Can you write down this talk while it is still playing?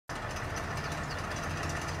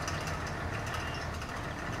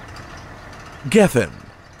Geffen,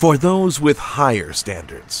 for those with higher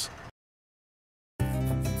standards.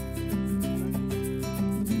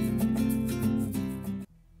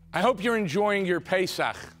 I hope you're enjoying your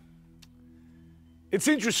Pesach. It's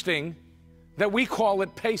interesting that we call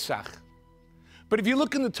it Pesach. But if you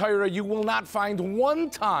look in the Torah, you will not find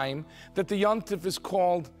one time that the Yontif is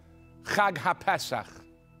called Chag HaPesach.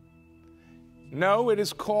 No, it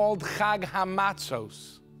is called Chag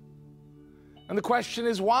Hamatzot. And the question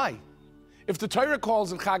is why? If the Torah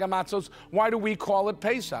calls it Chag Hamatzot, why do we call it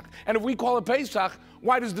Pesach? And if we call it Pesach,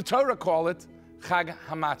 why does the Torah call it Chag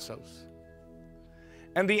Hamatzot?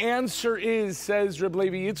 And the answer is, says Rabbi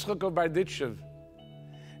Yechiel of Berditchev,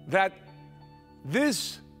 that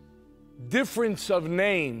this difference of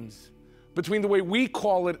names between the way we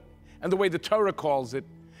call it and the way the Torah calls it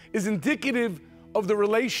is indicative of the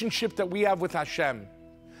relationship that we have with Hashem.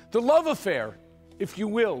 The love affair, if you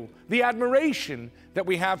will, the admiration that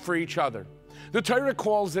we have for each other. The Torah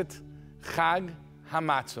calls it Chag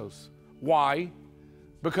Hamatzot. Why?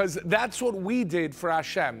 Because that's what we did for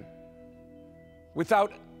Hashem.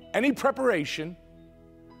 Without any preparation,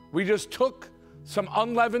 we just took some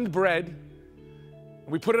unleavened bread,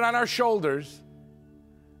 we put it on our shoulders,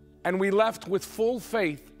 and we left with full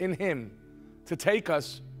faith in Him to take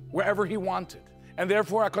us wherever He wanted. And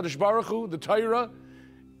therefore, HaKadosh Baruch Hu, the Torah,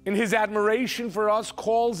 in His admiration for us,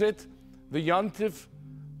 calls it the Yontif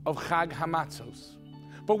of Chag Hamatzot.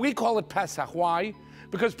 But we call it Pesach. Why?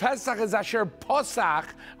 Because Pesach is Asher Posach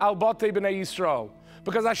al Batei B'nai Yisrael.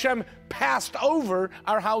 Because Hashem passed over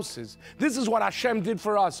our houses. This is what Hashem did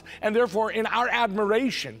for us. And therefore, in our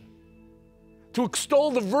admiration, to extol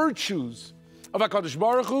the virtues of HaKadosh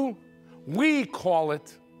Baruch Hu, we call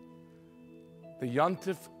it the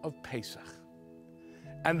Yontif of Pesach.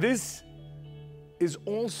 And this is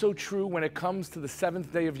also true when it comes to the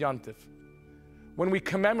seventh day of Yontif, when we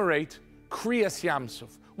commemorate Kriyas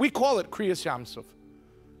Yamsuf. We call it Kriyas Yamsuf.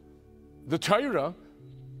 The Torah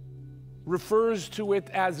refers to it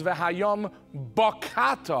as V'hayom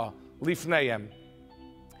Bakata Lifneim,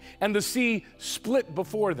 and the sea split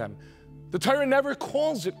before them. The Torah never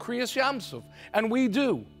calls it Kriyas Yamsuf, and we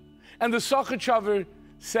do. And the Sachachaver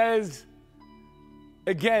says,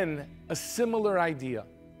 again, a similar idea.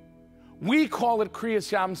 We call it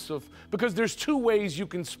Kriyas Yamsuf because there's two ways you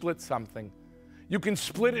can split something. You can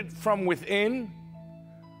split it from within,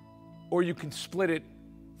 or you can split it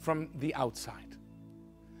from the outside.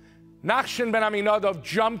 Nachshon ben Aminadab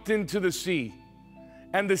jumped into the sea,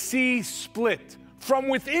 and the sea split from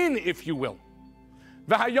within, if you will.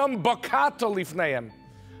 V'hayom bakata lifneim.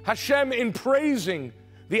 Hashem, in praising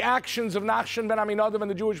the actions of Nachshon ben Aminadab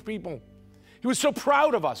and the Jewish people, He was so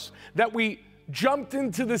proud of us that we jumped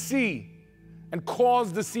into the sea and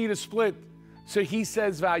caused the sea to split. So He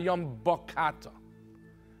says v'hayom bakata.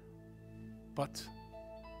 But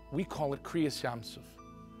we call it Kriyas Yamsuf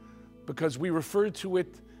because we refer to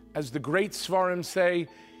it, as the great Svarim say,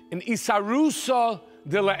 in Isarusa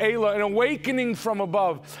de La'ela, an awakening from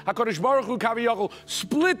above. HaKadosh Baruch Hu Kaviyachol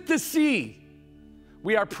split the sea.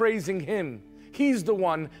 We are praising Him. He's the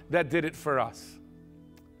one that did it for us.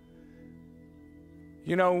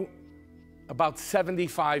 You know, about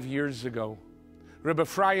 75 years ago, Rabbi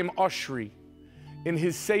Ephraim Oshri, in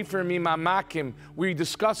his Sefer Mimamakim, where he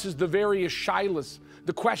discusses the various shilas,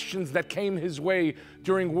 the questions that came his way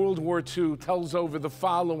during World War II, tells over the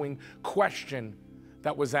following question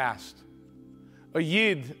that was asked. A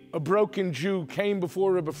Yid, a broken Jew, came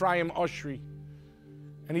before Rabbi Ephraim Oshri,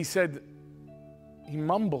 and he said, he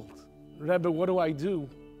mumbled, Rebbe, what do I do?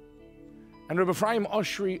 And Rabbi Ephraim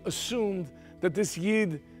Oshri assumed that this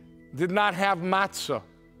Yid did not have matzah.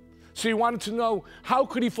 So he wanted to know, how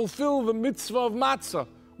could he fulfill the mitzvah of matzah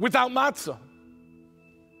without matzah?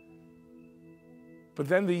 But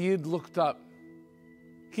then the Yid looked up.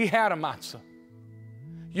 He had a matzah.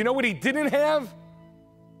 You know what he didn't have?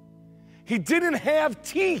 He didn't have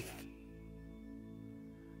teeth.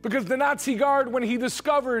 Because the Nazi guard, when he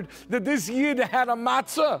discovered that this Yid had a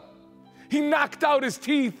matzah, he knocked out his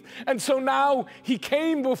teeth. And so now he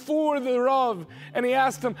came before the Rav and he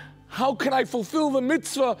asked him, how can I fulfill the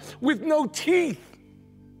mitzvah with no teeth?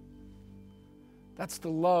 That's the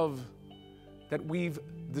love that we've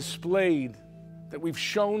displayed, that we've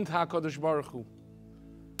shown to HaKadosh Baruch Hu.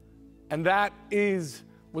 And that is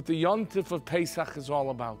what the Yontif of Pesach is all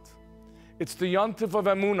about. It's the Yontif of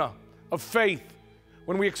Emunah, of faith,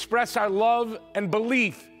 when we express our love and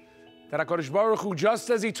belief that HaKadosh Baruch Hu, just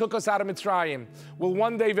as He took us out of Mitzrayim, will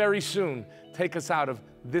one day very soon take us out of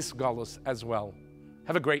this galus as well.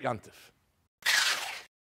 Have a great Yontif.